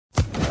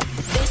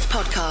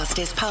podcast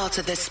is part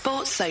of the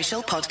Sports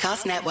Social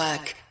Podcast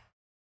Network.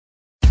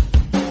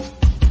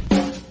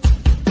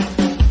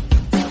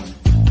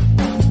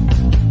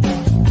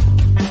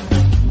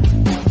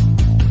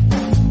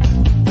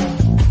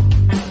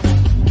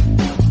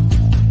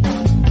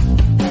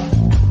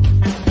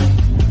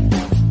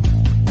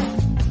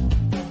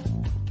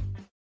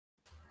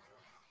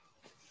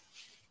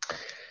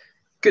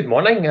 Good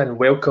morning and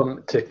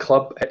welcome to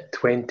Club at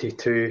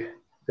 22,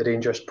 the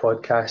Rangers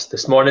podcast.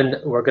 This morning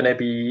we're going to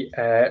be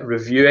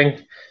reviewing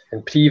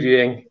and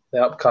previewing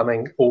the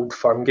upcoming Old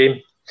Firm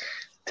game.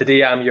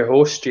 Today I'm your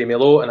host, Jamie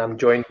Lowe, and I'm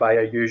joined by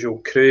our usual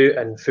crew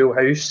and full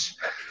house.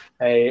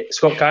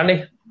 Scott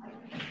Carney,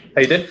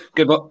 how you doing?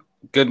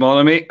 Good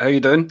morning, mate. How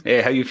you doing?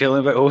 How you feeling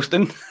about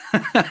hosting?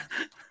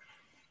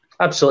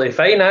 Absolutely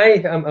fine,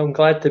 aye. I'm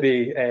glad to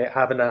be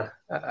having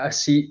a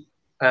seat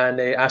and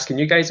asking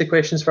you guys the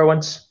questions for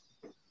once.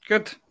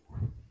 Good.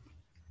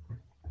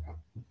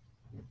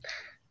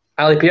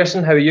 Ali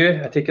Pearson, how are you?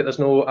 I take it there's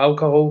no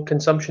alcohol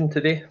consumption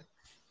today?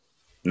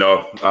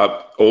 No,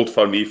 Old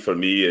for me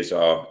is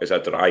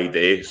a dry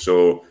day,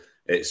 so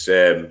it's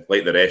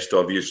like the rest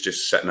of you, is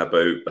just sitting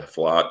about the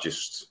flat,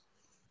 just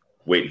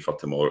waiting for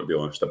tomorrow. To be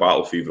honest, the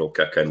battle fever will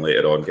kick in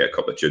later on, get a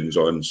couple of tunes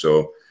on.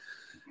 So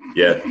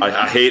yeah,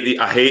 I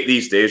hate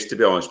these days, to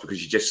be honest,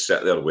 because you just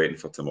sit there waiting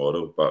for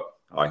tomorrow. But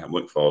I'm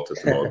looking forward to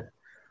tomorrow.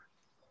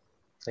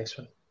 Nice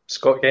one.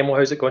 Scott Gemmell,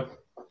 how's it going?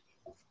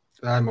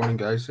 Morning,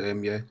 guys.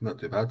 Yeah, not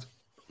too bad.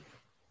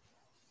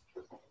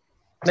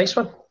 Nice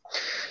one.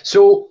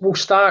 So we'll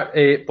start,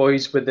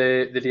 boys, with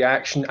the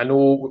reaction. I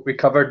know we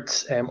covered,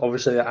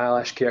 obviously, the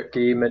Alashkirk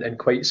game in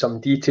quite some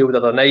detail the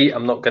other night.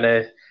 I'm not going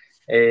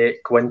to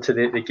go into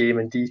the game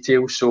in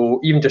detail. So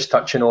even just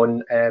touching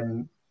on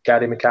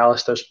Gary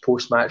McAllister's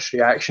post-match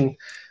reaction,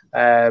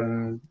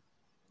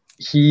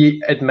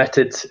 he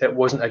admitted it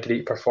wasn't a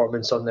great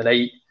performance on the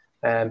night.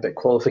 But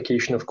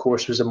qualification, of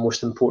course, was the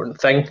most important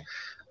thing.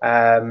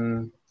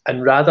 And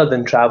rather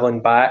than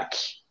travelling back,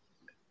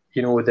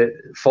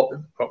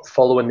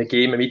 following the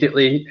game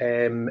immediately,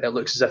 it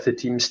looks as if the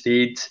team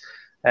stayed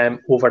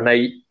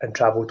overnight and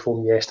travelled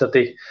home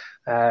yesterday.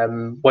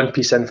 One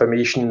piece of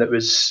information that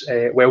was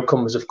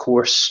welcome was, of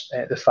course,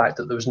 the fact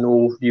that there was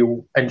no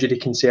real injury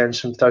concerns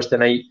from Thursday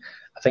night.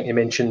 I think you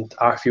mentioned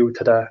Arfield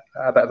had a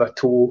bit of a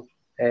toe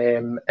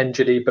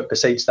injury, but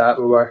besides that,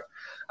 we were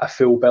a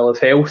full bill of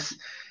health.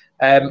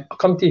 I'll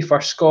come to you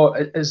first, Scott.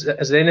 Is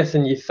there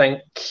anything you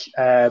think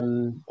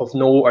of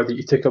note or that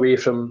you took away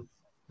from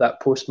that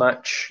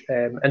post-match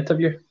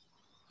interview?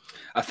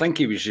 I think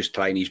he was just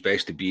trying his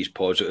best to be as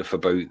positive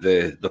about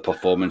the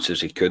performance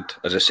as he could.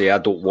 As I say, I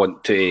don't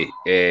want to...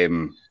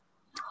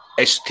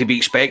 it's to be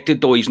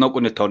expected, though. He's not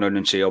going to turn around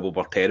and say, well,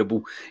 we're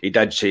terrible. He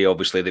did say,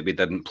 obviously, that we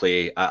didn't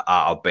play at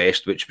our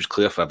best, which was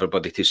clear for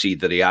everybody to see.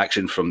 The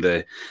reaction from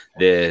the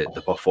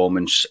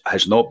performance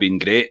has not been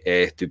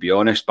great, to be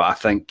honest, but I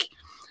think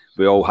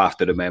we all have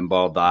to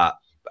remember that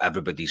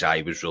everybody's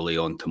eye was really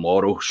on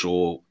tomorrow.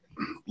 So,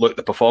 look,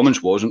 the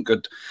performance wasn't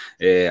good.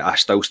 I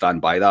still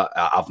stand by that.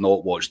 I've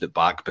not watched it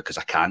back because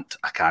I can't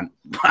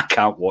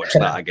watch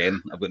that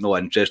again. I've got no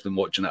interest in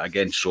watching it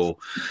again. So,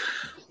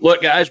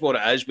 look, it is what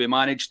it is. We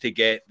managed to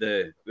get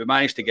the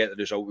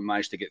result. We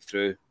managed to get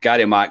through.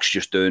 Gary Mack's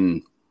just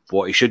doing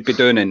what he should be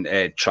doing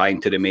and trying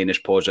to remain as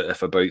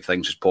positive about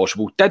things as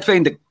possible. Did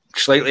find it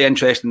slightly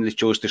interesting they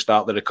chose to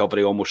start the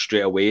recovery almost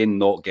straight away and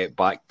not get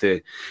back to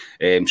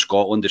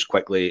Scotland as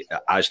quickly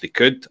as they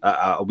could.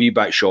 A wee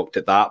bit shocked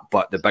at that,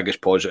 but the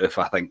biggest positive,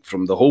 I think,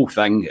 from the whole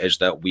thing is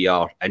that we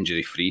are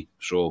injury-free,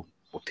 so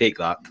we'll take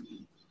that.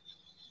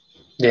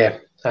 Yeah,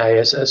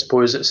 I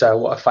suppose it's a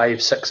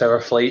 5-6 hour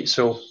flight,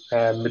 so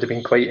would have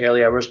been quite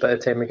early hours by the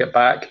time we get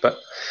back. But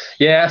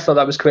yeah, I thought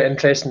that was quite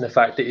interesting, the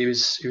fact that he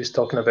was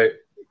talking about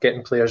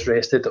getting players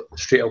rested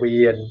straight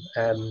away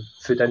and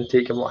food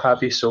intake and what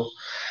have you. So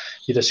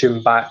you'd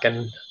assume back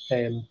and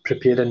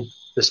preparing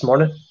this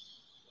morning.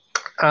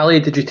 Ali,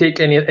 did you take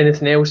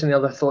anything else, any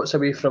other thoughts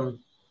away from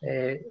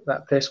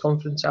that press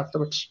conference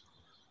afterwards?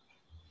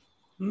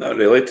 Not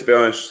really, to be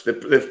honest.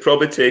 They've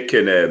probably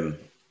taken...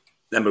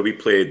 remember, we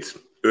played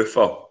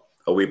Ufa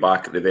a way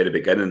back at the very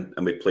beginning,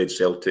 and we played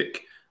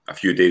Celtic a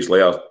few days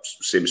later.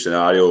 Same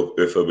scenario.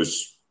 Ufa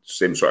was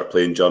same sort of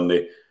playing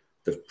journey.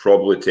 They've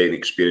probably taken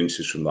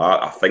experiences from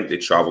that. I think they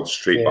travelled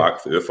straight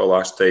back to Ufa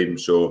last time,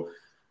 so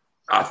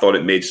I thought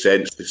it made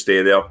sense to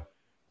stay there,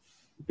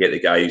 get the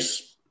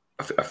guys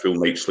a full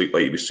night's sleep,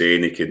 like you were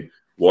saying. They can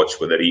watch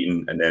what they're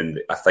eating, and then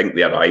I think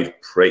they arrived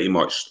pretty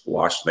much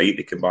last night.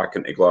 They came back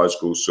into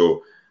Glasgow,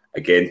 so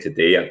again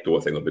today, I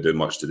don't think they'll be doing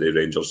much today,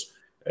 Rangers.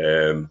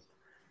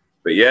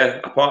 But yeah,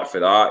 apart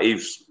from that,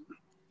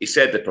 he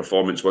said the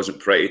performance wasn't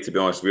pretty, to be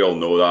honest. We all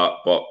know that,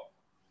 but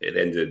at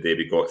the end of the day,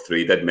 we got through.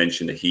 He did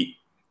mention the heat.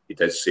 He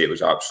did say it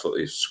was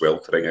absolutely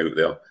sweltering out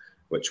there,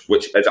 which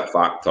is a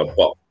factor.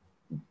 But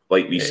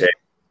like we said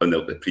on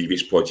the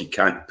previous pod, you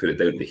can't put it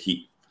down to the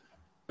heat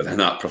within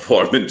that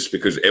performance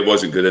because it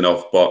wasn't good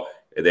enough. But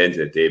at the end of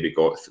the day, we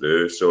got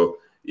through. So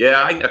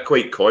yeah, I think they're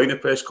quite coy in a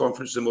press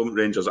conference at the moment,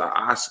 Rangers.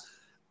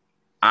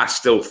 I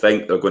still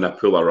think they're going to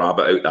pull a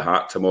rabbit out the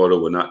hat tomorrow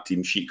when that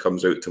team sheet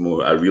comes out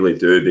tomorrow. I really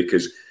do,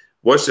 because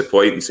what's the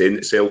point in saying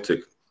to Celtic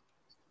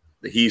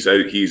that he's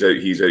out,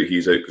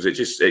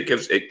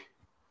 because it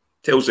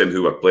tells them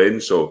who we're playing.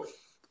 So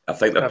I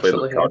think they're playing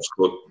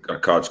their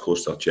cards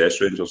close to their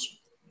chest, Rangers.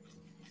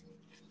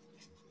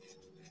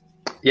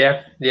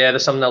 Yeah,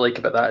 there's something I like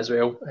about that as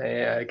well.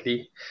 I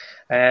agree.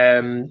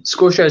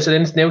 Scotia, is there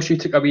anything else you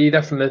took away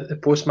either from the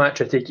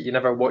post-match? I take it you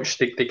never watched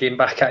the game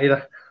back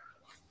either.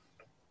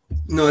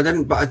 No, I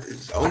didn't. But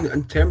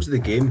in terms of the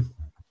game,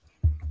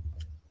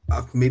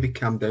 I've maybe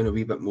calmed down a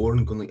wee bit more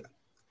and gone like,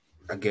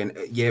 again,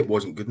 yeah, it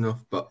wasn't good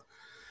enough, but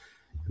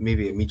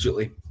maybe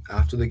immediately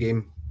after the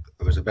game,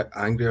 I was a bit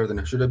angrier than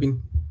I should have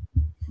been.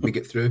 We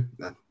get through,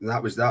 and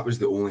that was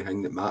the only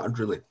thing that mattered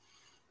really.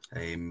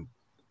 And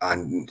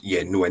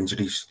yeah, no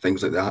injuries,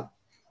 things like that.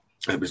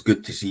 It was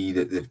good to see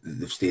that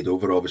they've stayed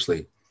over,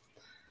 obviously,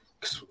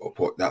 because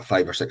that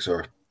 5 or 6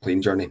 hour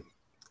plane journey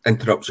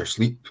interrupts your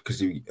sleep,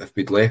 because if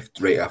we'd left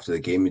right after the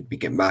game, we'd be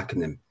getting back in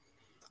them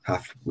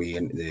halfway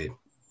into the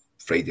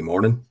Friday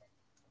morning.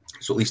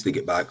 So at least they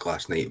get back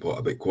last night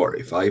about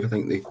 4:45. I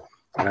think they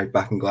arrived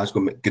back in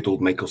Glasgow. Good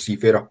old Michael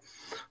Seafarer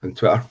on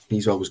Twitter.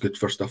 He's always good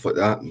for stuff like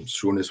that and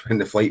showing us when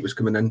the flight was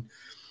coming in.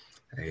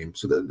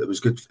 So that was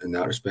good in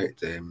that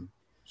respect.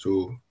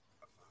 So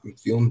I'm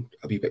feeling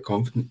a wee bit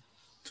confident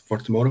for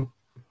tomorrow.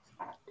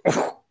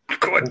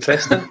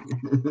 Interesting.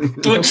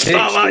 Don't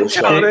start that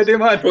chat already,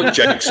 man. Don't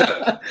jinx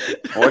it.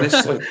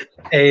 Honestly.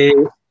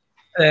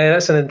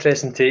 That's an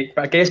interesting take.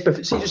 But I guess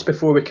just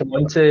before we come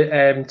on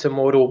to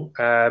tomorrow,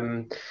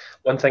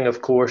 one thing,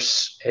 of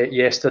course,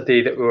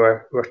 yesterday that we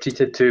were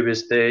treated to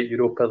was the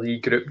Europa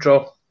League group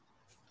draw.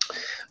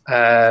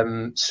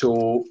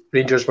 So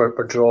Rangers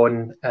were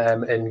drawn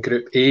in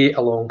Group A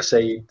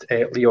alongside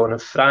Lyon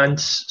of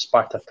France,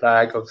 Sparta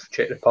Prague of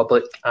Czech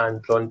Republic,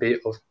 and Brøndby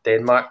of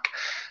Denmark.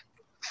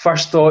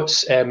 First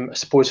thoughts, I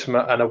suppose, from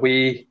an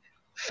away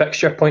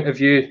fixture point of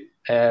view,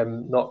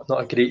 not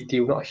a great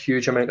deal, not a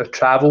huge amount of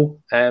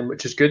travel,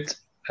 which is good.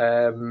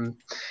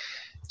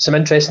 Some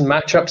interesting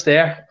matchups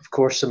there. Of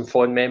course, some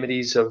fond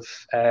memories of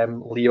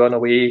Lyon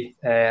away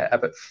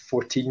about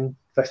 14,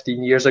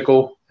 15 years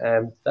ago,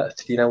 that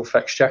 3-0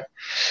 fixture.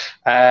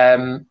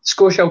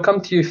 Scotia, I'll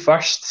come to you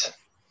first.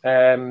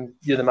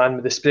 You're the man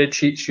with the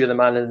spreadsheets, you're the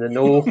man in the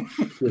know,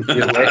 you're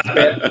the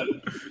expert.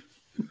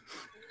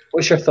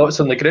 What's your thoughts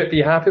on the group? Are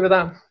you happy with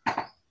that?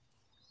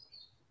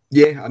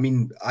 Yeah, I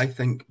mean, I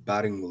think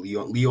barring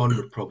Lyon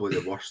were probably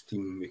the worst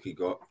team we could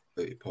got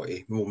out of pot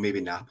A. Well,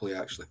 maybe Napoli,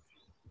 actually.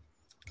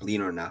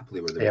 Lyon or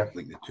Napoli were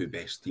the two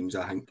best teams,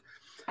 I think.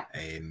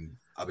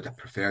 I would have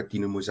preferred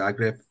Dinamo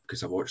Zagreb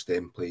because I watched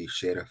them play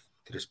Sheriff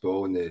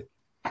Tiraspol in the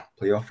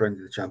playoff round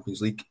of the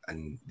Champions League,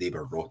 and they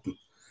were rotten.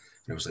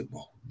 And I was like,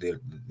 well, they're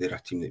a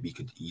team that we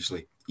could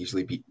easily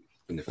beat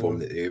in the form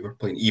that they were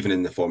playing, even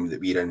in the form that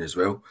we're in as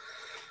well.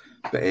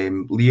 But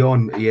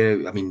Lyon,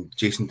 yeah, I mean,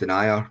 Jason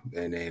Denayer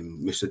and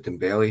Moussa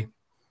Dembele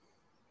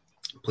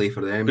play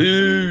for them.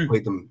 We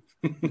played them,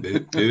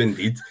 boo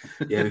indeed.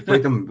 Yeah, we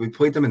played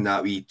them in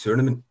that wee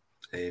tournament.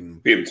 Beat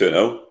them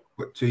 2-0.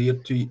 What, 2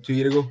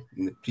 year ago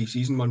in the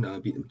pre-season one, I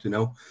beat them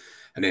 2-0.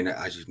 And then,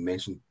 as you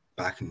mentioned,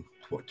 back in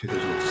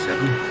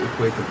 2007, we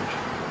played them.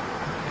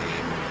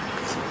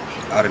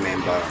 I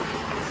remember,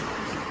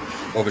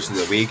 obviously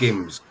the away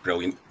game was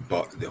brilliant,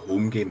 but the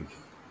home game,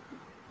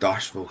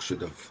 Darshville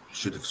should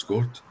have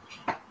scored.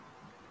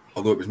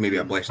 Although it was maybe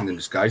a blessing in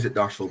disguise that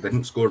Darshville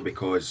didn't score,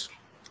 because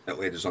it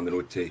led us on the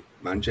road to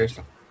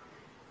Manchester.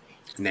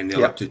 And then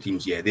the other two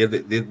teams, they're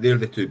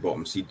the two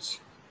bottom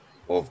seeds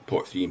of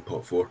pot 3 and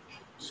pot 4.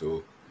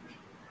 So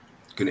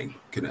couldn't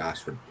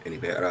ask for any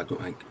better, I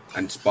don't think.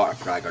 And Sparta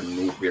Prague are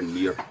nowhere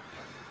near.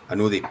 I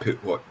know they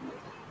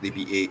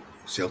beat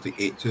Celtic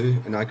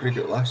 8-2 in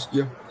aggregate last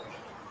year,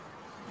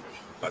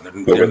 but they're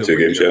nowhere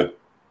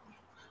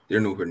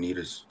near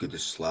as good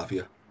as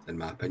Slavia, in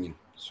my opinion.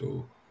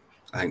 So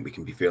I think we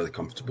can be fairly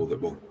comfortable that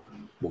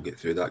we'll get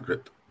through that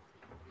group.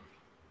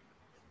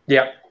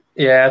 Yeah.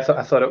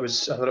 I thought it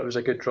was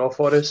a good draw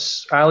for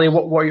us. Ali,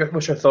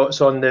 what's your thoughts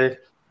on the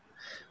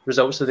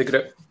results of the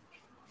group?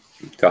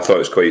 I thought it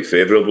was quite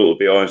favourable, to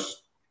be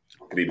honest.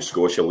 Green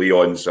Scotia,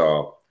 Lyon's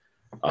a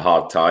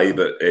hard tie,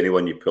 but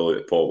anyone you pull out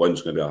of pot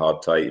 1's going to be a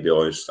hard tie, to be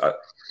honest.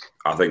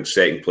 I think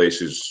second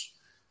place is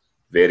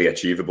very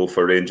achievable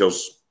for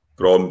Rangers.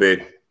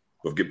 Brøndby,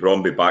 we've got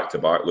Brøndby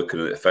back-to-back.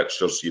 Looking at the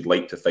fixtures, you'd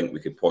like to think we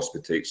could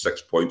possibly take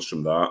 6 points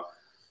from that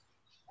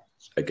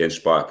against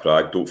Sparta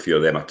Prague. Don't fear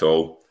them at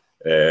all.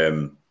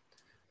 And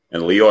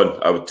Lyon,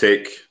 I would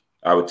take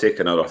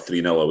another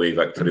 3-0 away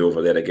victory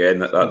over there again.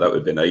 That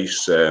would be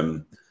nice.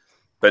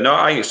 But no,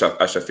 I think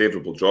it's a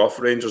favourable draw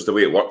for Rangers. The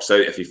way it works out,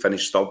 if you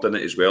finish third in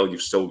it as well,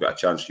 you've still got a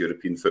chance for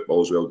European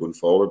football as well going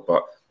forward.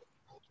 But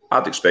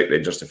I'd expect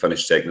Rangers to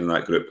finish second in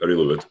that group. I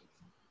really would.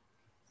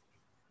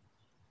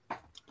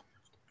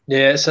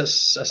 Yeah,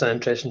 it's an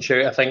interesting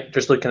shout. I think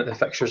just looking at the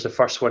fixtures, the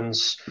first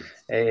one's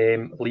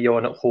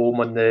Lyon at home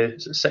on the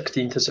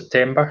 16th of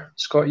September.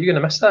 Scott, are you going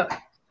to miss that?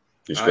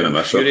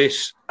 I'm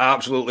furious,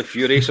 absolutely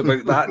furious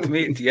about that,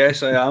 mate.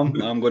 Yes, I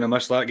am. I'm going to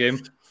miss that game.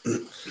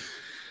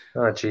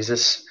 Oh,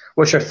 Jesus.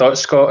 What's your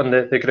thoughts, Scott, on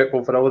the group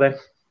overall then?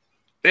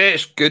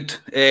 It's good.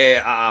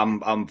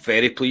 I'm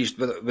very pleased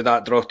with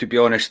that draw, to be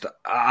honest.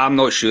 I'm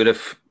not sure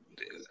if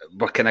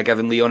we're kind of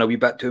giving Lyon a wee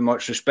bit too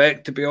much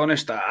respect, to be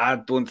honest.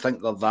 I don't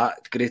think they're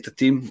that great a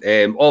team.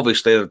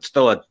 Obviously, they're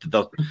still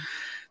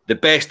the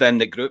best in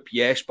the group,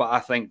 yes, but I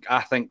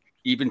think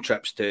even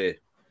trips to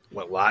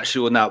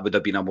Lazio and that would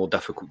have been a more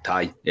difficult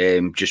tie,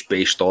 just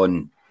based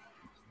on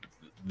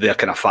their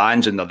kind of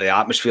fans and the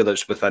atmosphere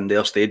that's within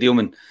their stadium.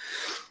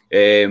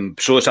 And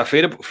so it's a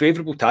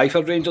favourable tie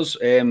for Rangers.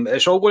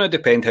 It's all going to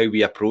depend how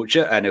we approach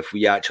it, and if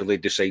we actually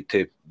decide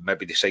to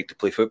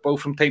play football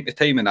from time to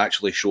time and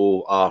actually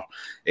show our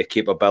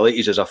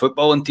capabilities as a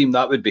footballing team.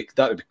 That would be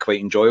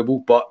quite enjoyable.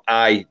 But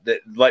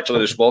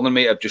literally this morning,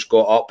 mate, I've just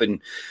got up and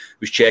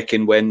was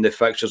checking when the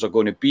fixtures are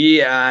going to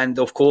be, and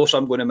of course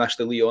I'm going to miss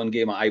the Lyon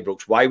game at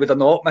Ibrox. Why would I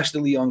not miss the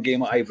Lyon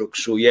game at Ibrox?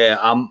 So yeah,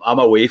 I'm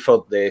away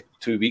for the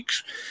 2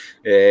 weeks.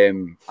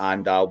 And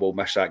I will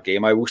miss that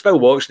game. I will still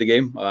watch the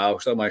game. I'll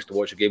still manage to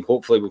watch the game.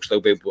 Hopefully, I'll still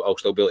be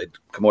able to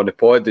come on the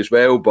pod as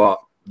well. But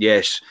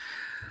yes,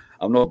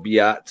 I'll not be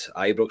at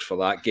Ibrox for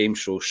that game.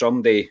 So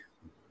somebody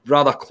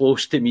rather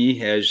close to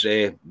me is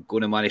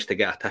going to manage to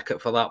get a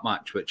ticket for that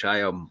match, which I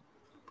am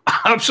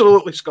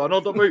absolutely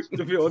scunnered about,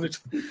 to be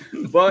honest.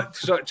 But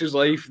such is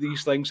life.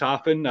 These things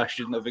happen. I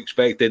shouldn't have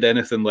expected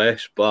anything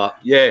less. But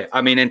yeah,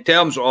 I mean, in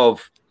terms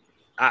of,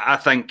 I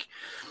think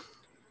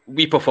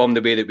we perform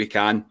the way that we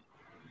can.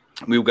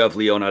 We'll give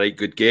Lyon a right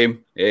good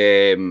game.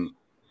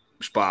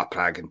 Sparta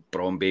Prague and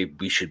Brøndby,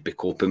 we should be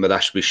coping with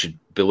this. We should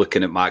be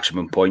looking at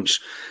maximum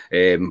points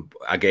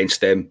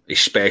against them,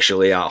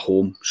 especially at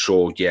home.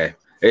 So yeah,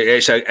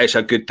 it's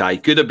a good tie.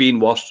 Could have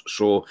been worse.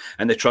 So,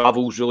 and the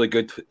travel's really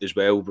good as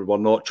well. We're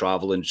not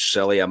travelling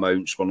silly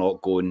amounts. We're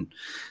not going.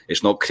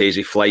 It's not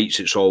crazy flights.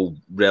 It's all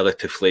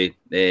relatively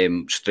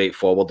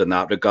straightforward in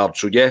that regard.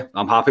 So yeah,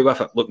 I'm happy with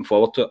it. Looking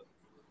forward to it.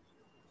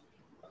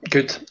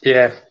 Good,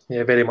 yeah,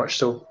 very much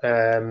so.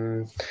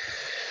 And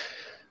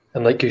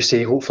like you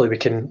say, hopefully we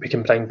can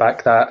bring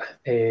back that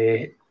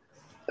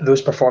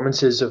those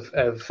performances of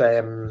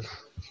the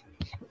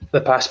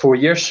past 4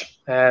 years.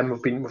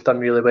 We've done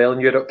really well in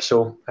Europe,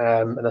 so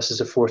and this is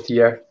the fourth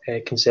year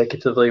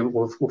consecutively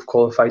we've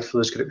qualified for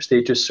those group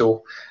stages.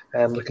 So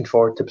I'm looking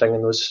forward to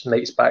bringing those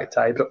nights back to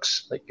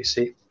Ibrox, like you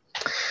say.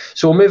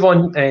 So we'll move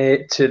on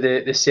to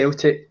the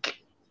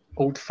Celtic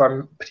Old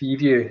Firm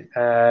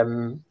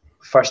preview.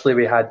 Firstly,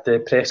 we had the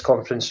press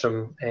conference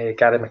from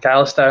Gary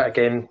McAllister,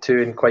 again, two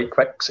in quite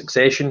quick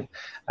succession.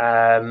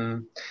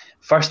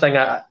 First thing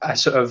I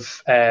sort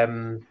of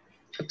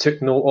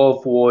took note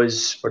of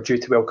was we're due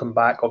to welcome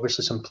back,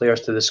 obviously, some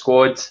players to the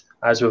squad.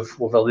 As we've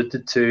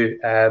alluded to,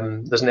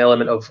 there's an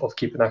element of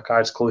keeping our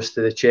cards close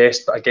to the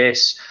chest, but I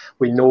guess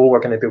we know we're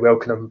going to be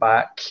welcoming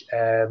back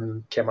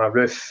Kemar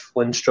Roofe,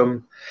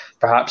 Lindstrom,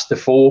 perhaps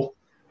Defoe.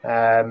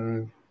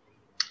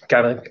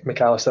 Gary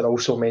McAllister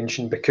also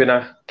mentioned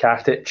Bacuna,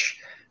 Katic,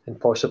 and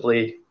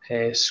possibly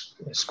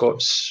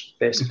Scott's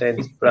best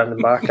friend, Brandon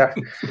Barker.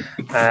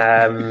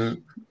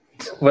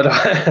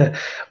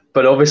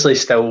 But obviously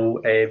still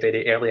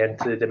very early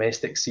into the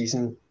domestic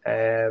season.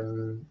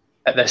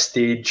 At this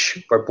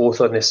stage, we're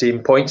both on the same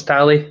points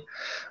tally.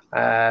 We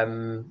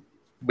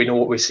know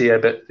what we say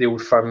about the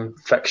Old Firm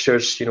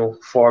fixtures.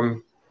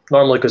 Form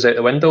normally goes out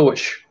the window,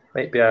 which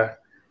might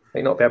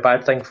not be a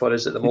bad thing for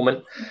us at the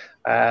moment.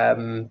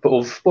 But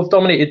we've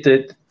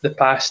dominated the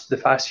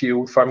past few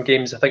Old Firm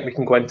games. I think we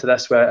can go into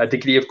this with a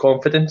degree of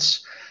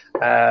confidence.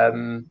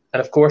 And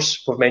of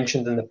course, we've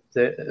mentioned in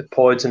the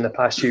pods in the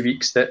past few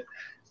weeks that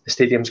the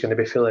stadium's going to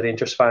be full of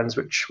Rangers fans,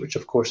 which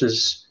of course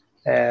is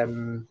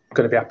going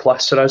to be a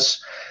plus for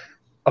us.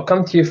 I'll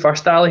come to you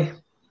first, Ali.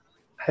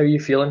 How are you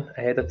feeling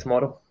ahead of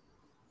tomorrow?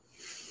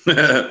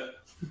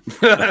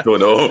 I don't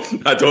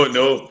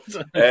know.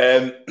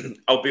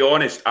 I'll be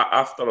honest.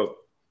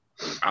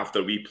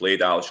 After we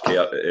played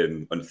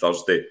Alashkert on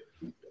Thursday,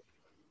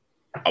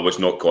 I was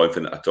not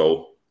confident at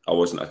all. I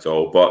wasn't at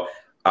all. But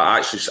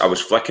I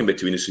was flicking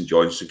between the St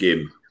Johnstone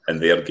game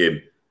and their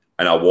game,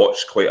 and I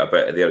watched quite a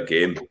bit of their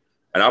game.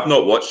 And I've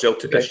not watched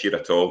Celtic this year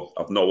at all.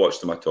 I've not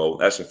watched them at all.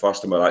 That's the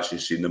first time I've actually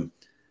seen them.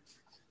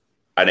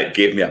 And it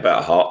gave me a bit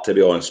of heart, to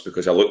be honest,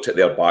 because I looked at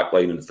their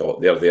backline and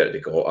thought, they're there to be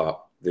got at.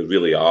 They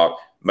really are.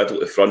 Middle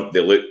to front,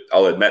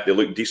 I'll admit, they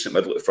look decent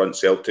middle to front.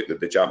 Celtic,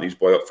 the Japanese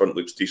boy up front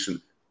looks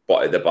decent.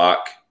 But at the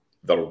back,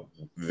 they're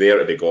there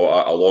to be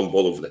got at. A long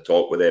ball over the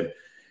top with them.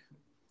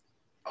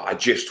 I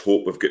just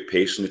hope we've got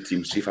pace in the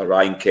team. See if a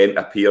Ryan Kent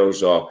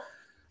appears, or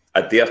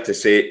I dare to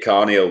say it,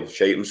 Carney will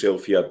shite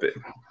himself here, but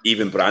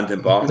even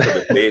Brandon Barker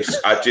with pace.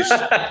 I just,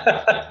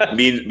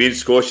 me and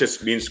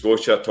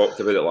Scotia talked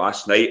about it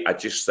last night. I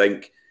just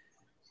think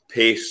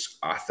pace,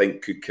 I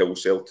think, could kill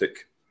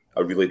Celtic.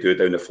 I really do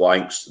down the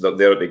flanks. They're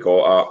there they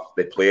got at.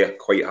 They play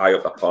quite high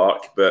up the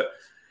park, but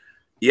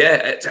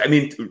Yeah, I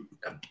mean,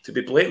 to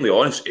be blatantly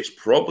honest, it's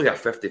probably a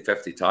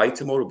 50-50 tie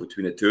tomorrow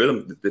between the two of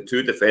them. The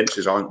two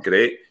defences aren't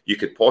great. You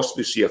could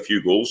possibly see a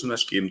few goals in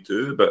this game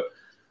too. But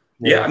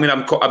yeah, I mean,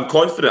 I'm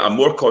confident. I'm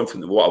more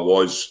confident than what I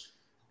was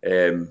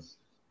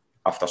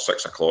after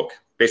 6 o'clock.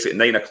 Basically,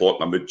 9 o'clock,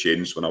 my mood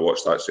changed when I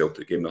watched that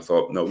Celtic game. And I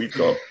thought, no, we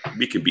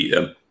can beat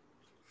them.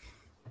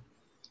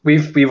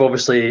 We've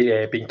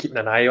obviously been keeping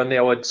an eye on the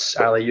odds.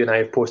 Ali, you and I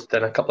have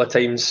posted in a couple of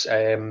times.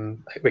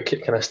 We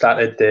kind of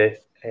started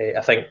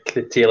I think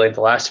the tail end of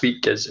last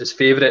week is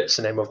favourites,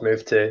 and then we've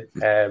moved to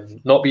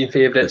not being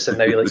favourites, and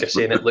now, like you're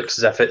saying, it looks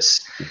as if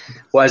it's,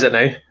 what is it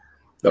now?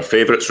 They're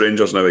favourites,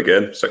 Rangers now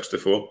again,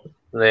 6-4.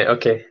 Right,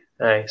 okay.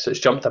 Aye, so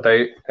it's jumped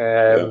about.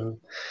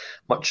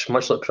 Much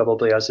like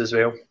probably us as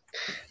well.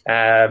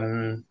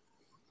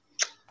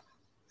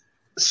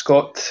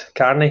 Scott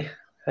Carney,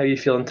 how are you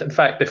feeling? In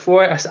fact,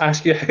 before I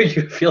ask you how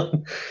you're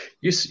feeling,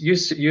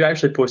 you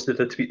actually posted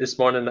a tweet this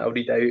morning that I'll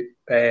read out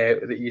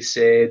that you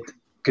said,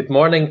 "Good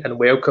morning and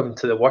welcome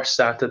to the worst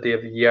Saturday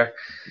of the year.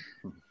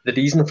 The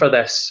reason for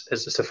this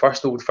is it's the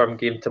first Old Firm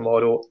game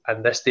tomorrow,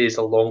 and this day is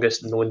the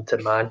longest known to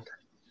man."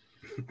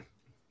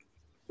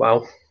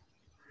 Wow.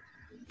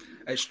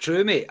 It's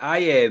true, mate.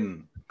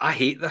 I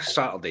hate this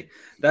Saturday.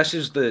 This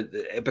is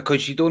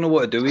because you don't know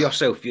what to do with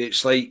yourself.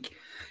 It's like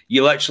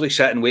you literally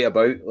sit and wait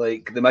about.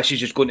 Like, the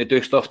missus is going to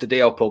do stuff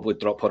today, I'll probably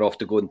drop her off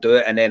to go and do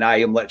it, and then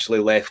I am literally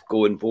left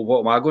going, well,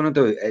 what am I going to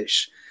do?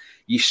 It's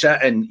you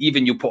sit and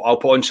even I'll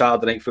put on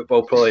Saturday Night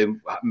Football, probably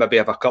maybe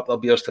have a couple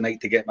of beers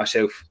tonight to get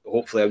myself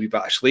hopefully a wee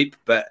bit of sleep,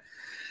 but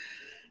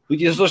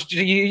you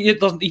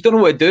don't know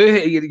what to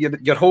do.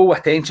 Your whole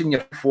attention,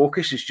 your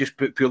focus is just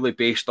purely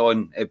based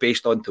on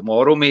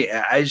tomorrow, mate.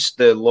 It is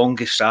the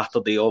longest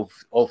Saturday of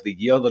the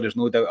year. There is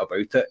no doubt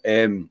about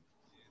it.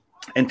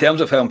 In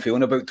terms of how I'm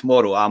feeling about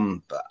tomorrow,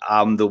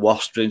 I'm the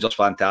worst. Rangers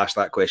fans to ask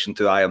that question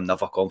to. I am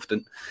never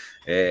confident.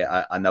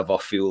 I never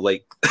feel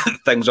like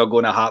things are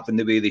going to happen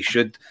the way they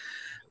should.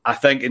 I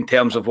think in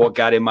terms of what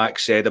Gary Mack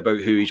said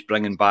about who he's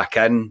bringing back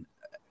in,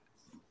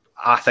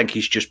 I think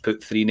he's just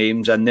put 3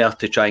 names in there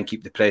to try and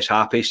keep the press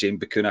happy, saying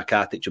Bacuna,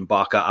 Katic and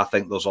Barca. I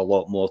think there's a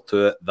lot more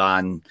to it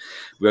than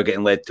we're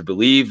getting led to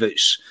believe.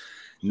 It's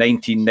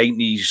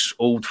 1990s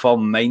Old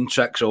Firm mind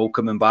tricks all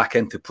coming back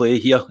into play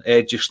here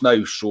just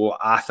now. So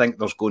I think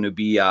there's going to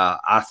be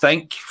I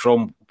think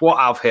from what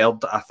I've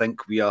heard, I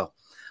think we're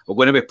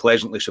going to be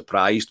pleasantly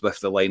surprised with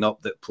the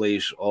lineup that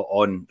plays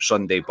on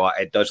Sunday, but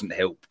it doesn't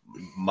help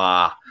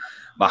my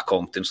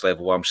confidence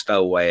level. I'm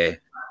still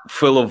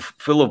full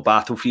of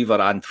battle fever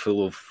and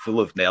full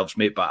of nerves,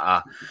 mate.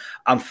 But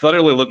I'm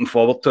thoroughly looking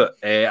forward to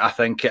it. I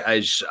think it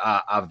is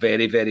a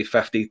very, very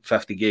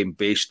 50-50 game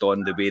based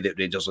on the way that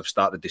Rangers have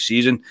started the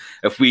season.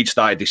 If we'd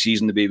started the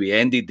season the way we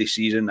ended the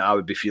season, I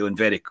would be feeling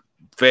very,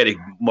 very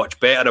much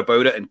better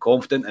about it and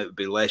confident. It would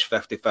be less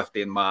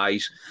 50-50 in my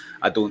eyes.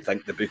 I don't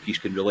think the bookies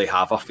can really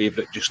have a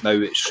favourite just now.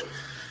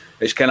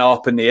 It's kind of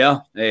up in the air.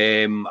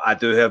 I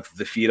do have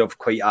the fear of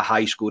quite a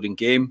high-scoring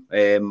game.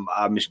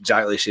 I'm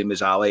exactly the same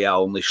as Ali. I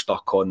only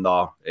stuck on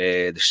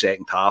the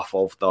second half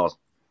of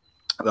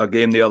their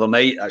game the other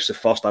night. That's the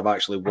first I've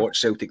actually watched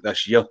Celtic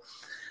this year.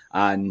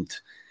 And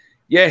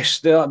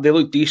yes, they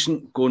look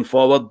decent going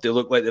forward. They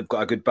look like they've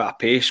got a good bit of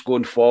pace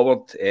going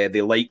forward.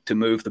 They like to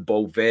move the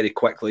ball very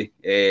quickly.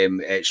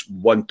 It's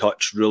one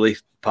touch, really,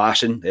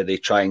 passing. They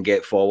try and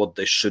get forward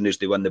as soon as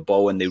they win the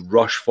ball, and they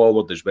rush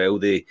forward as well.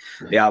 They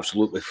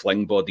absolutely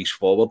fling bodies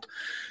forward.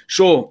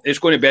 So it's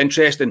going to be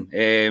interesting.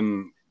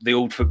 The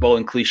old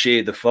footballing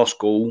cliche, the first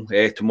goal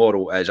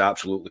tomorrow is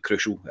absolutely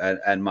crucial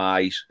in my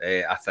eyes.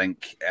 I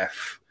think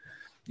if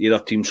either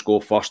team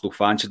score first, they'll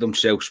fancy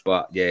themselves.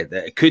 But yeah,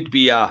 it could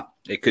be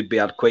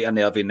quite a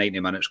nervy 90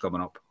 minutes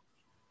coming up.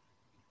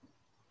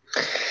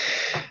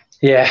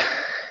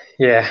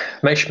 Yeah,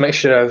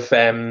 mixture of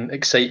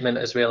excitement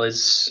as well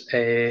as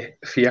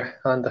fear.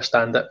 I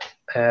understand it.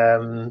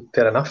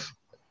 Fair enough.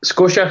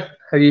 Scotia,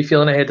 how are you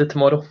feeling ahead of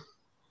tomorrow?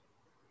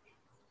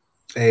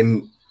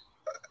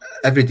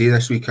 Every day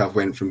this week I've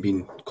went from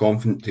being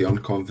confident to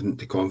unconfident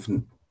to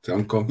confident to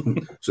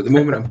unconfident. So at the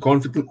moment I'm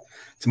confident.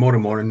 Tomorrow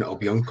morning I'll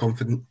be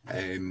unconfident.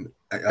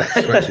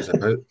 It switches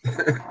about.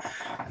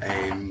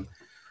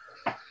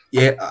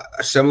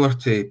 Similar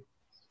to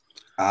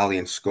Ali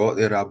and Scott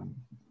there, I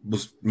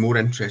was more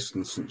interested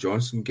in St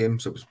Johnstone game,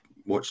 so I was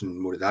watching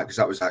more of that because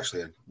that was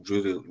actually a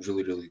really,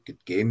 really, really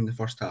good game in the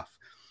first half.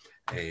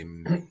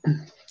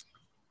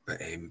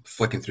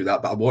 Flicking through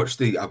that, but I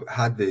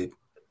had the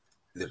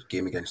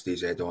game against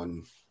AZ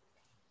on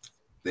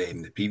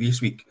the previous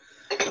week,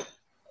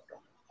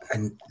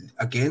 and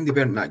again they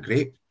weren't that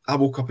great. I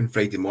woke up on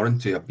Friday morning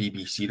to a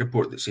BBC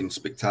report that's saying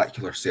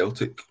spectacular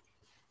Celtic.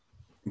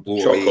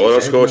 Shock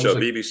horror, Scotia,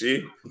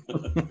 BBC.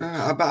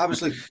 But I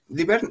was like,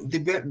 they weren't.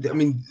 I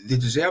mean, they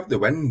deserved the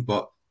win,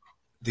 but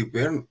they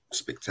weren't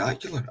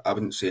spectacular. I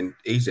wouldn't say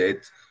AZ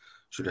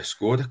should have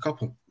scored a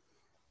couple.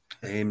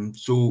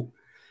 So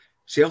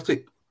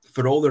Celtic,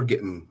 for all they're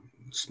getting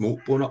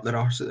smoke blown up their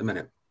arse at the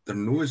minute, they're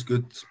no as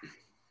good,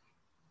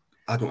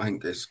 I don't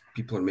think, as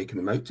people are making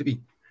them out to be,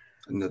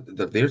 and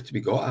they're there to be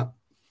got at.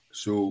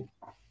 So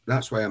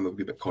that's why I'm a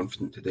wee bit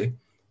confident today.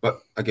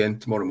 But again,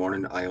 tomorrow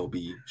morning I'll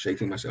be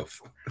shaking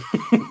myself.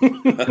 To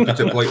put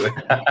it politely.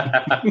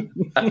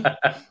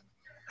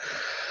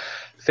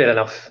 Fair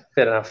enough.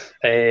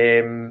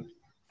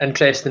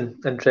 Interesting.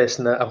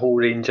 A whole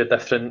range of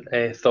different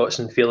thoughts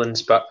and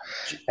feelings, but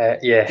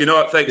yeah. Do you know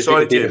what I think?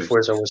 Sorry, James.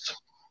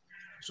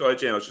 Sorry,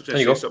 James. I was just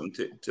going to say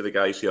something to the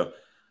guys here.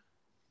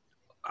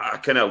 I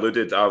kind of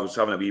alluded, I was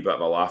having a wee bit of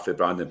a laugh with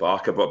Brandon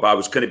Barker, but I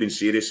was kind of being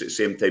serious at the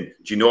same time.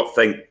 Do you not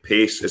think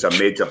pace is a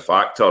major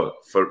factor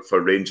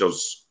for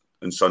Rangers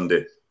on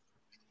Sunday?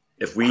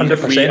 I'm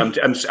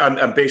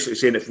basically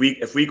saying if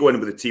we go in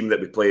with the team that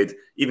we played,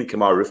 even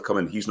Kemar Roof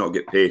coming, he's not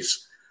get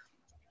pace.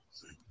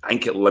 I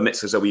think it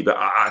limits us a wee bit.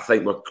 I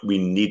think we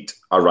need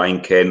a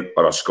Ryan Kent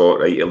or a Scott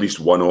Wright, at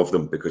least one of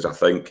them, because I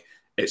think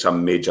it's a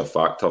major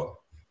factor.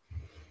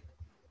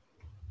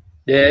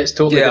 Yeah, it's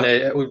totally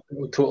it will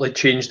totally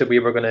change the way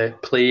we're going to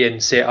play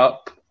and set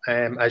up.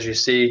 As you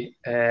say,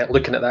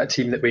 looking at that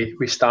team that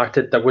we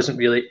started, there wasn't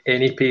really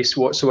any pace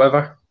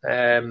whatsoever.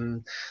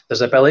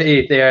 There's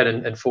ability there,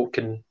 and folk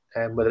can,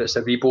 whether it's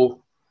a Rebo,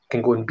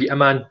 can go and beat a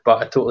man.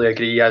 But I totally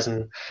agree, as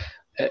in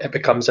it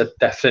becomes a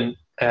different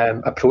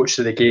approach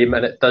to the game,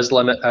 and it does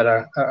limit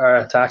our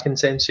attacking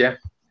sense. Yeah,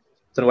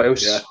 don't know what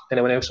else. Yeah.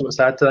 Anyone else wants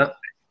to add to that?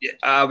 Yeah,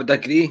 I would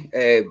agree.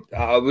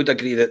 I would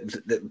agree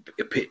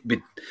that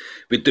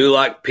we do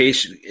lack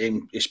pace,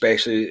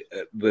 especially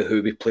with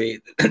who we play.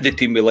 The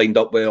team we lined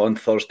up with on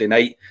Thursday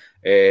night.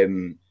 I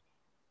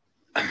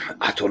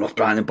don't know if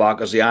Brandon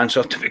Barker's the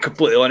answer, to be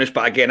completely honest.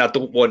 But again, I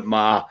don't want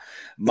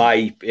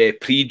my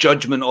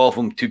prejudgment of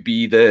him to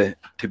be the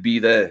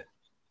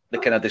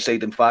kind of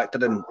deciding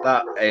factor in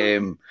that.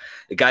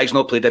 The guy's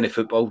not played any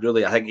football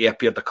really. I think he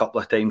appeared a couple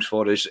of times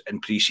for us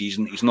in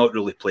pre-season. He's not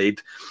really played.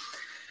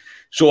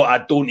 So I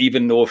don't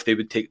even know if they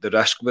would take the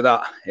risk with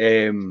that.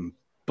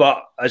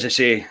 But as I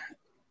say,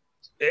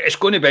 it's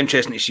going to be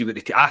interesting to see what they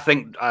take.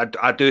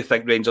 I do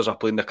think Rangers are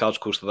playing the cards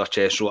close to their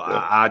chest. So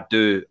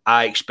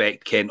I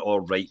expect Kent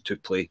or Wright to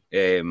play.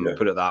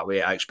 Put it that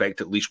way. I expect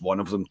at least one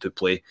of them to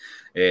play.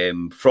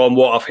 From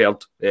what I've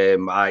heard,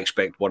 I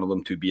expect one of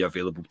them to be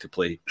available to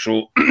play.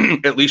 So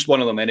at least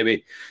one of them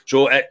anyway.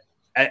 So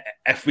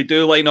if we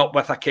do line up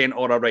with a Kent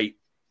or a Wright,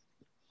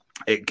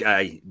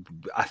 I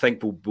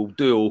think we'll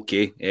do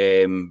okay.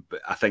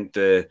 I think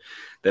the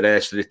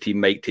rest of the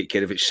team might take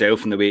care of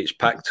itself in the way it's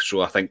picked.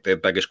 So I think the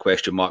biggest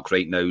question mark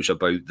right now is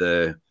about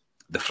the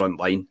front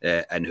line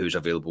and who's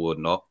available or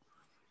not.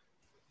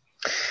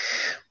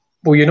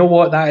 Well, you know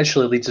what? That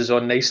actually leads us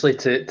on nicely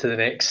to the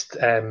next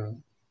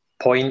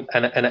point,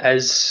 and it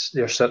is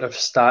your sort of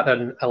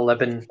starting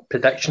 11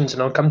 predictions.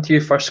 And I'll come to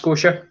you first,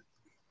 Scotia.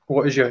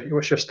 What's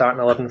your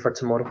starting 11 for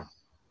tomorrow?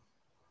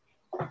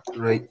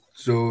 Right,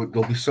 so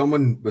there'll be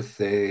someone with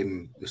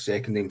the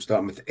second name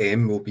starting with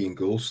M will be in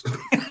goals.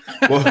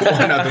 Well,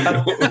 I don't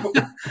know.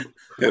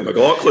 Yeah,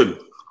 McLaughlin.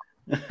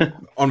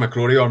 On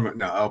McCrory or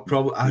no, I'll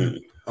probably.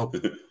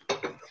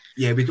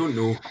 Yeah, we don't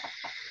know.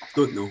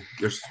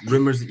 There's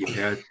rumours that you've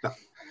heard, but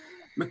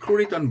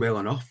McCrory done well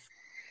enough,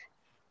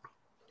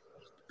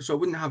 so I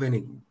wouldn't have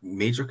any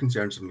major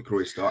concerns if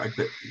McCrory started.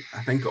 But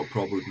I think it'll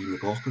probably be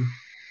McLaughlin.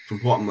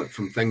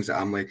 From things that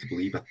I'm led to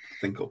believe, I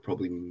think it'll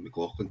probably be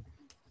McLaughlin.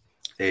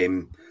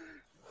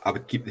 I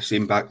would keep the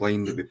same back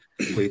line that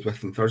we played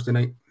with on Thursday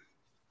night.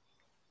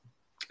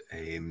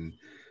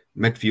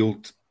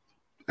 Midfield,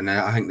 and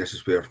I think this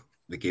is where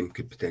the game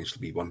could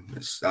potentially be won.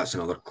 That's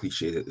another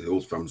cliche that the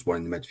Old Firm's won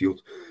in the midfield.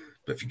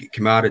 But if you get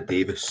Kamara,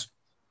 Davis,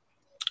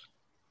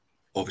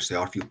 obviously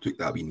Arfield took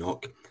that wee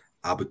knock.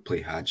 I would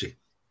play Hadji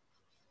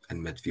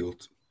in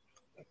midfield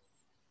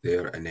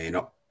there, and then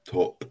up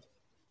top,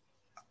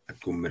 I'd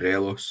go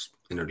Morelos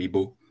and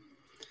Aribo.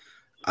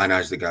 And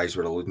as the guys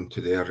were alluding to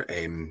there,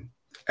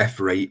 if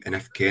Wright and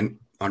if Kent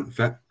aren't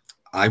fit,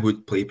 I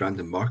would play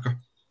Brandon Barker.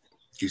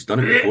 He's done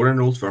it before in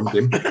an Old Firm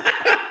game.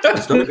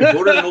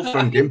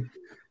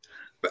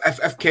 But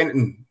if Kent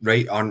and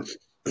Wright aren't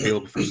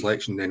available for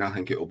selection, then I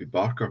think it will be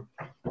Barker.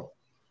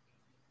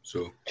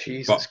 So,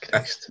 Jesus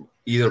Christ. If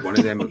either one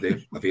of them are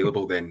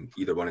available, then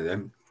either one of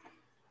them.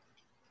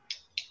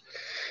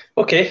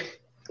 Okay,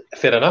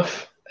 fair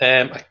enough.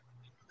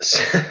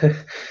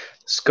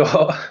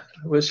 Scott,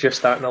 what's your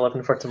starting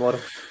 11 for tomorrow?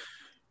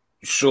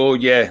 So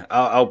yeah,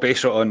 I'll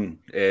base it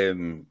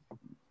on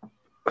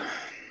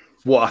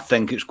what I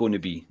think it's going to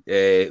be,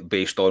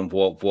 based on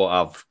what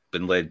I've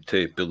been led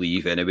to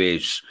believe.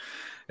 Anyways,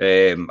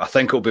 I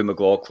think it'll be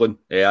McLaughlin.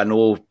 I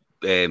know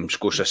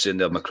Scotia saying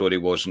that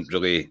McCrory wasn't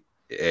really.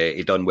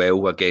 He done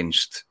well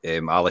against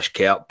Alice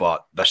Kert,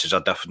 but this is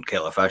a different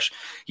kettle of fish.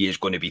 He is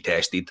going to be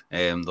tested,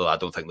 though I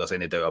don't think there's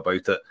any doubt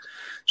about it.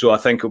 So I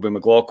think it'll be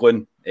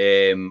McLaughlin.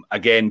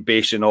 Again,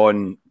 basing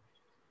on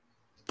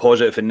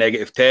positive and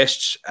negative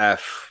tests.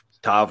 If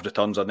Tav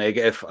returns are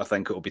negative, I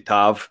think it'll be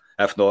Tav.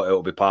 If not,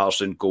 it'll be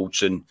Patterson,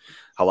 Goldson,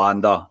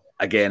 Hollander.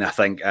 Again, I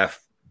think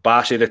if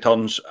Bassey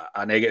returns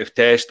a negative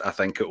test, I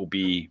think it'll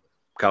be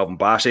Calvin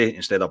Bassey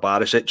instead of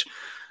Barisic.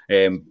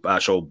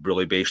 That's all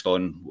really based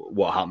on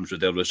what happens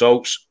with their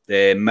results.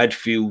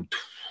 Midfield,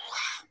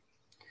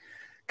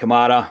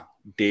 Kamara,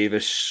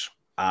 Davis,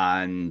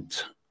 and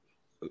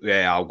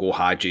I'll go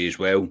Hagi as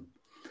well.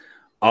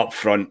 Up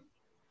front,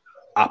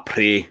 I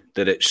pray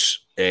that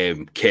it's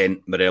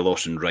Kent,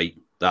 Morelos and Wright.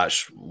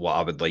 That's what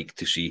I would like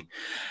to see.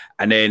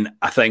 And then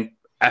I think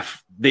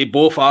if they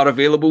both are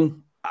available,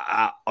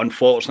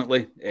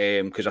 unfortunately,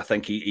 because I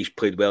think he's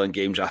played well in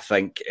games, I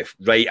think if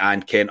Wright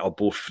and Kent are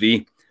both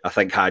free, I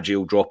think Hagi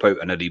will drop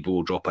out and Aribo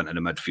will drop into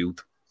the midfield.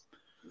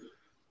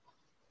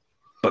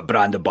 But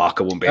Brandon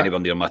Barker won't be anywhere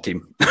near my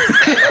team.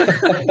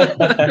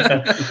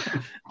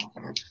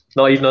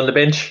 Not even on the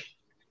bench?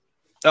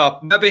 Oh,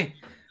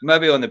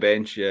 maybe on the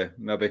bench, yeah,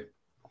 maybe.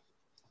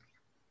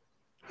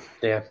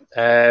 Yeah.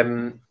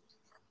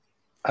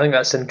 I think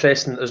that's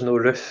interesting that there's no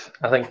Roof.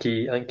 I think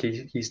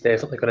he's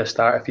definitely going to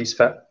start if he's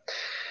fit.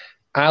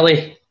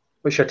 Ali,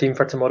 what's your team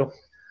for tomorrow?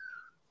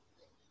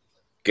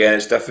 Again,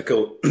 it's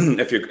difficult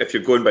if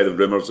you're going by the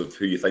rumours of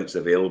who you think's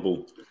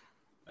available.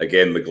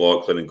 Again,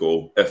 McLaughlin and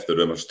goal, if the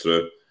rumour's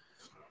true.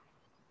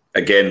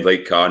 Again,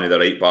 like Carney, the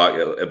right back,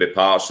 it'll be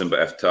Patterson,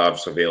 but if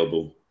Tav's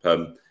available,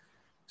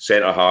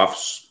 centre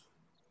halves,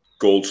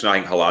 Goldson, I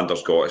think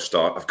Hollander's got to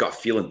start. I've got a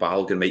feeling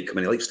Balogun might come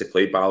in. He likes to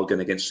play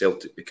Balogun against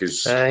Celtic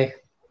because they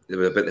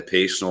were a bit of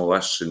pace and all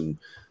this.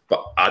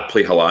 But I'd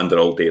play Hollander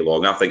all day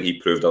long. I think he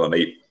proved the other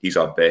night he's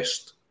our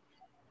best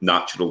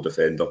natural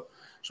defender.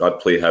 So I'd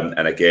play him.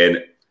 And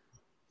again,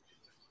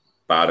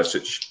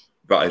 Barisic,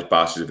 but his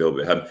Bass is available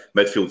to him.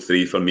 Midfield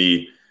three for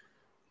me,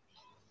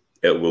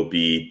 it will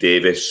be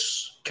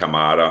Davis,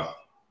 Kamara.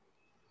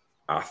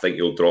 I think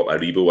he'll drop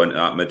Aribo into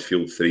that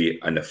midfield three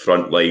and the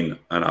front line,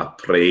 and I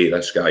pray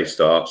this guy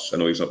starts. I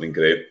know he's not been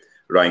great.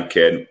 Ryan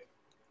Kent,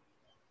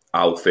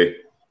 Alfie,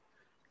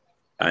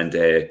 and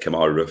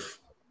Kamara Roof.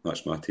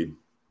 That's my team.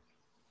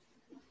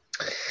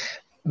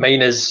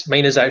 Mine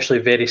is actually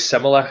very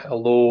similar,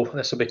 although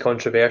this will be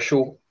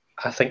controversial.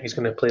 I think he's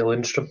going to play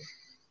Lundstrom.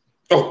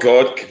 Oh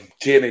God,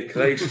 Jamie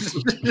Christ!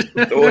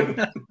 Don't.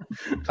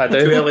 I do.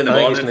 Too early in the I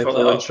think he's morning going to for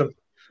play that. Lundstrom.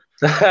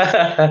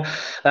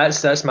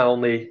 That's my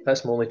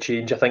only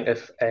change. I think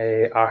if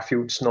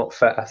Arfield's not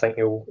fit, I think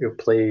he'll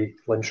play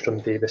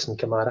Lundstrom, Davis, and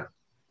Kamara.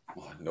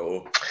 Oh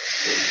no.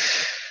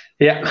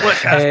 Yeah,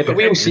 but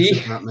we'll see.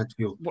 That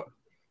midfield. What?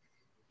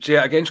 Say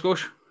it again,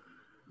 Scosh.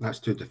 That's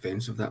too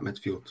defensive, that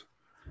midfield.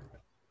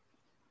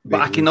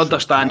 But I can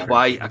understand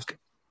why.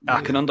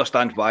 I can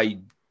understand why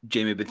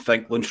Jamie would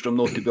think Lundstrom,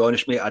 though, to be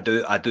honest, mate. I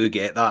do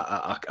get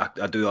that.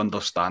 I do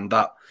understand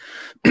that.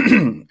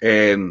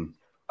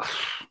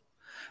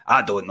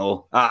 I don't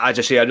know. As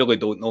I say, I really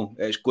don't know.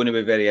 It's going to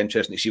be very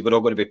interesting to see. We're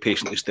all going to be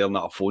patiently staring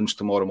at our phones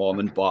tomorrow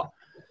morning, but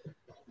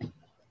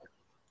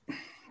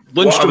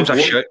Lundstrom's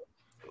a shout.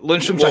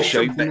 Lundstrom's a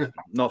shout, but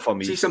not for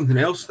me. See something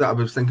else that I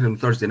was thinking on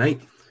Thursday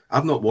night.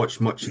 I've not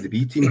watched much of the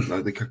B team.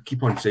 Like, I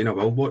keep on saying I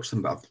will watch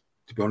them, but I've,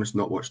 to be honest,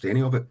 not watched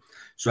any of it.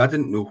 So I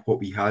didn't know what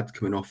we had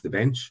coming off the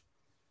bench.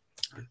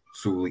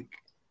 So, like,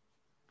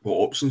 what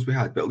options we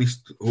had. But at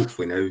least,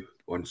 hopefully now,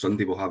 on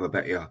Sunday, we'll have a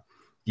bit of a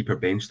deeper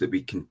bench that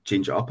we can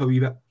change it up a wee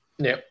bit.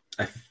 Yeah.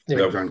 If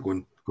things aren't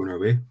going our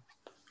way.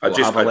 Have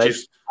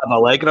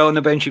Allegra on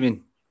the bench, you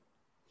mean?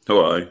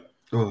 Oh, aye.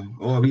 Oh,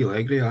 a wee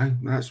Allegri, aye.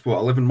 That's what,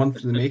 11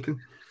 months in the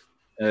making.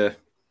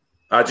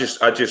 I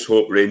just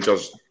hope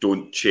Rangers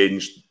don't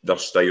change their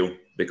style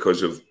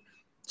because of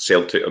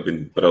Celtic have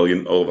been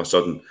brilliant all of a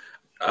sudden.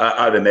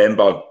 I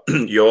remember,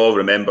 you all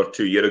remember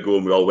 2 years ago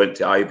when we all went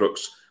to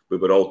Ibrox, we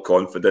were all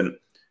confident.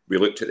 We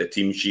looked at the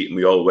team sheet and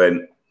we all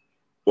went,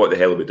 what the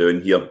hell are we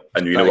doing here?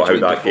 And you know how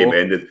that game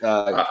ended.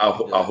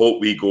 I hope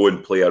we go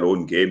and play our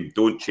own game.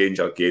 Don't change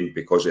our game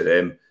because of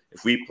them.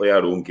 If we play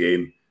our own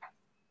game,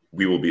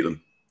 we will beat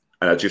them.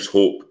 And I just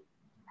hope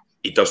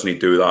he doesn't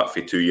do that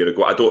for 2 years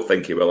ago. I don't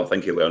think he will. I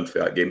think he learned for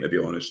that game, to be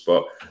honest.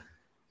 But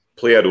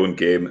play our own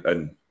game,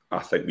 and I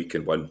think we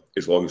can win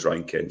as long as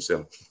Ryan Kent's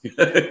there.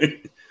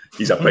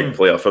 He's a big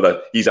player for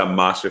that. He's a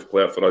massive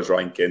player for us,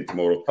 Ryan Kent,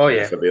 tomorrow. Oh,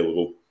 yeah. If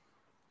available.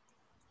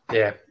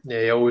 Yeah,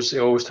 he always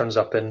turns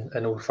up in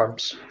Old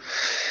Firms.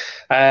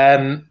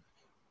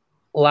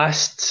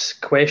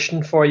 Last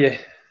question for you,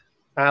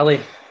 Ali.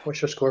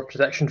 What's your score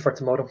prediction for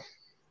tomorrow?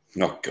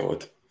 Oh,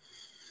 God.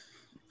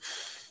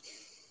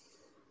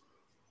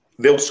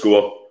 They'll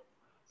score.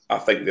 I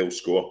think they'll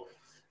score.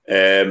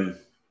 2-1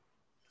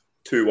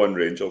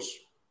 Rangers.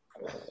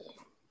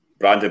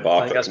 Brandon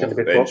Barker come off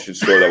the bench and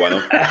score the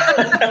winner.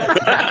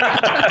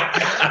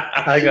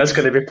 I think that's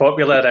going to be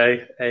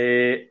popular.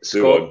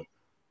 Scott, 2-1.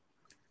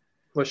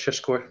 What's your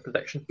score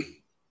prediction?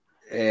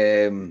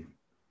 3-2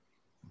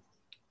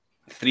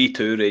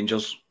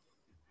 Rangers.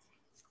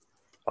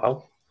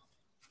 Wow.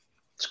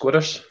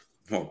 Scorers?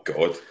 Oh,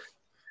 God.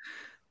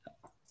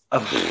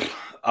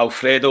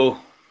 Alfredo.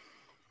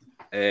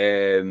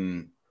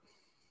 Brandon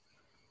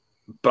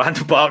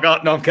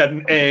Barker. No, I'm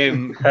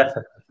kidding.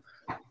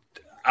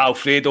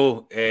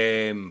 Alfredo.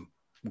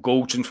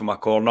 Goldson from a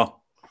corner.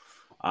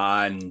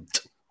 And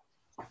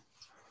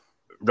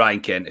Ryan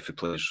Kent, if he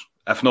plays.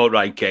 If not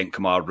Ryan Kent,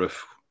 Kamara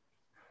Roof.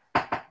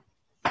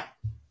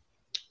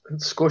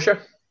 Scotia?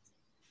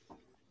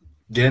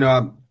 Yeah, no,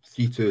 I'm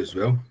 3-2 as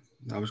well.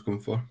 I was going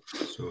for.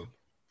 So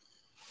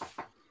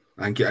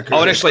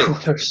Honestly,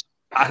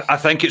 I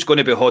think it's going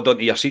to be hold on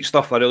to your seat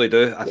stuff. I really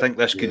do. I think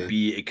this could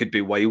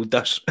be wild.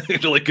 This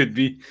it really could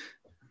be.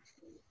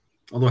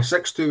 Although a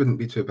 6-2 wouldn't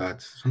be too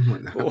bad, something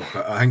like that. Oh.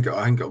 But I think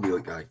it'll be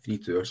like a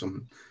 3-2 or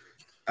something,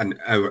 and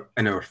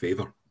in our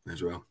favour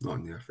as well, not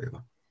in their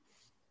favour.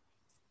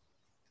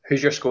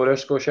 Who's your scorer,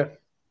 Scotia?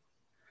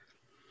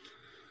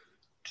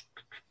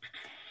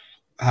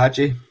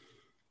 Hadji.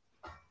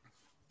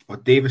 Well,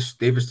 Davis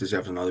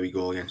deserves another wee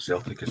goal against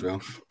Celtic as well,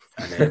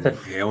 and then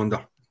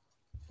Helander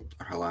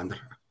or Helander.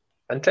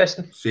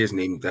 Interesting. Say his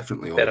name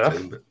differently all the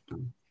time, but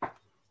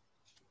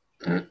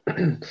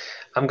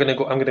I'm gonna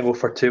go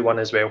for 2-1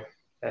 as well.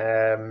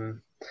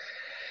 And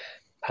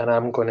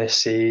I'm going to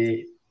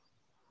say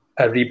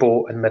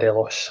Aribo and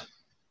Morelos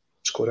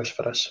scorers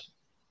for us.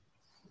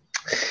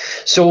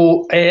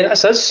 So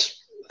that's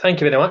us.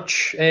 Thank you very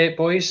much,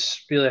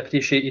 boys. Really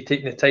appreciate you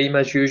taking the time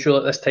as usual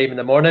at this time in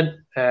the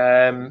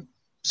morning.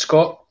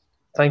 Scott,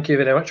 thank you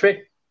very much,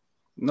 mate.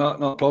 No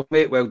problem,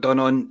 mate. Well done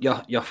on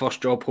your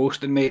first job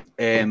hosting, mate.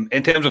 In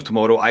terms of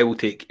tomorrow, I will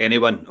take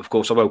anyone. Of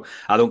course, I will.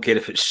 I don't care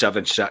if it's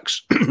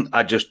 7-6.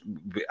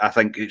 I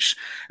think it's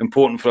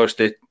important for us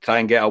to try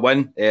and get a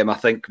win. I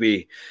think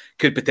we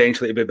could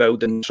potentially be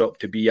building this up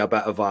to be a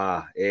bit of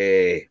a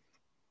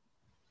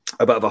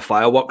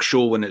fireworks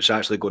show when it's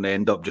actually going to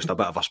end up just a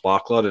bit of a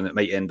sparkler, and it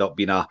might end up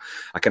being a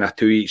kind of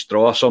 2-each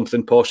draw or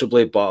something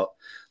possibly. But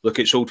look,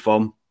 it's Old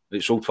Firm.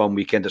 It's Old Firm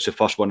weekend. It's the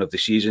first one of the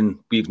season.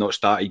 We've not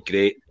started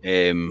great.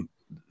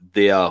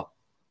 They are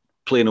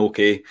playing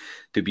okay,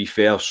 to be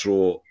fair.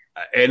 So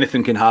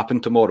anything can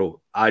happen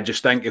tomorrow. I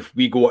just think if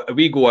we go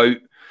out,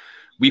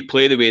 we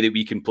play the way that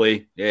we can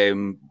play.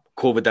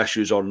 COVID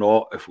issues or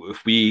not,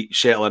 if we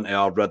settle into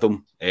our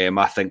rhythm,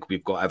 I think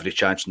we've got every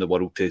chance in the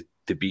world to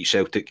beat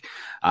Celtic.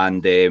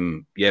 And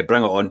bring it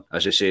on.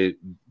 As I say,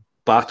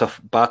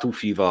 battle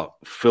fever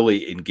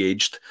fully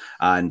engaged,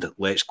 and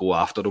let's go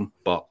after them.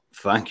 But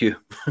thank you.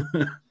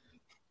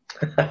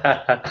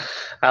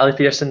 Ali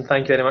Pearson,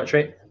 thank you very much,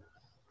 mate.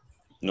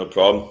 No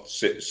problem.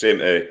 Same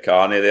to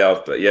Carney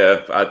there. But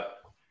yeah, I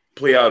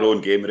play our own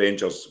game,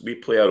 Rangers. We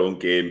play our own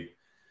game.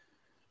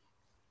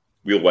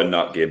 We'll win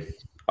that game.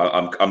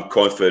 I'm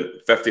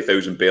confident.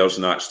 50,000 Bears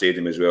in that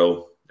stadium as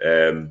well.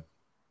 I'm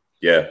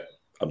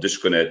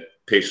just going to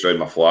pace around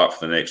my flat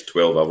for the next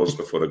 12 hours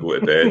before I go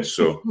to bed.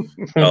 So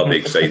that'll be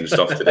exciting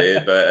stuff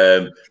today.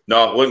 But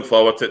looking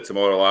forward to it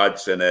tomorrow,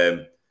 lads.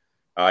 And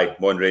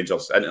Mon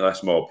Rangers, into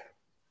this mob.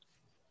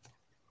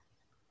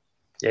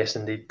 Yes,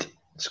 indeed.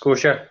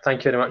 Scotia,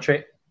 thank you very much,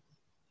 mate.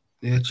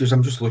 Yeah, cheers.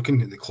 I'm just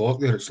looking at the clock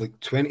there. It's like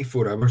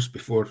 24 hours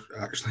before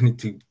I actually need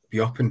to be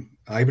up in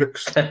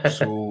Ibrox.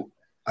 So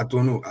I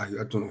don't know. I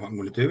don't know what I'm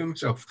going to do with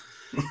myself.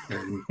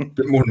 A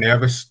bit more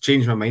nervous.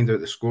 Change my mind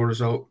about the score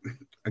result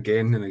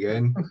again and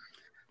again.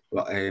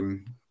 But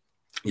thank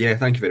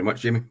you very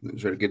much, Jamie. It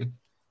was very good.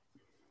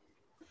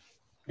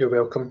 You're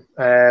welcome.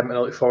 And I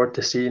look forward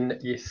to seeing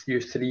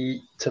you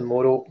three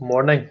tomorrow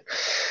morning.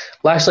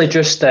 Lastly,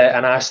 just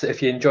an ask that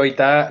if you enjoyed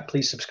that,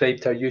 please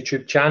subscribe to our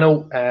YouTube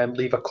channel,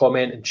 leave a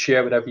comment and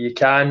share whatever you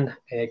can.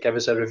 Give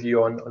us a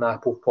review on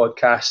Apple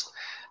Podcast.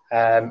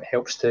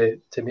 Helps to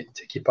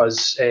keep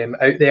us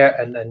out there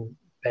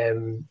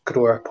and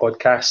grow our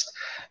podcast.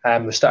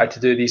 We've started to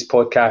do these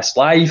podcasts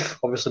live.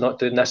 Obviously not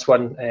doing this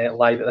one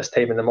live at this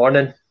time in the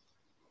morning,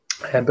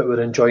 but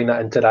we're enjoying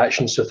that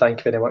interaction. So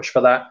thank you very much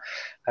for that.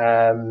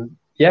 And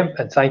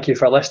thank you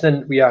for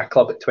listening. We are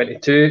Club at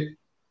 22,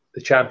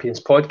 the Champions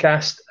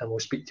Podcast, and we'll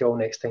speak to you all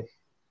next time.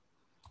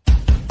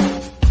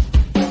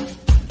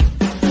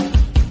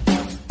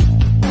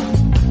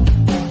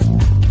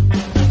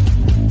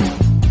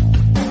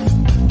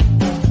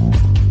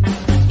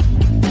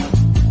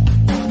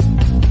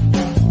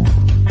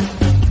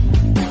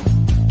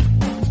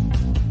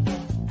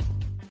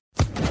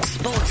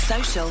 Sports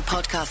Social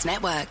Podcast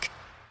Network.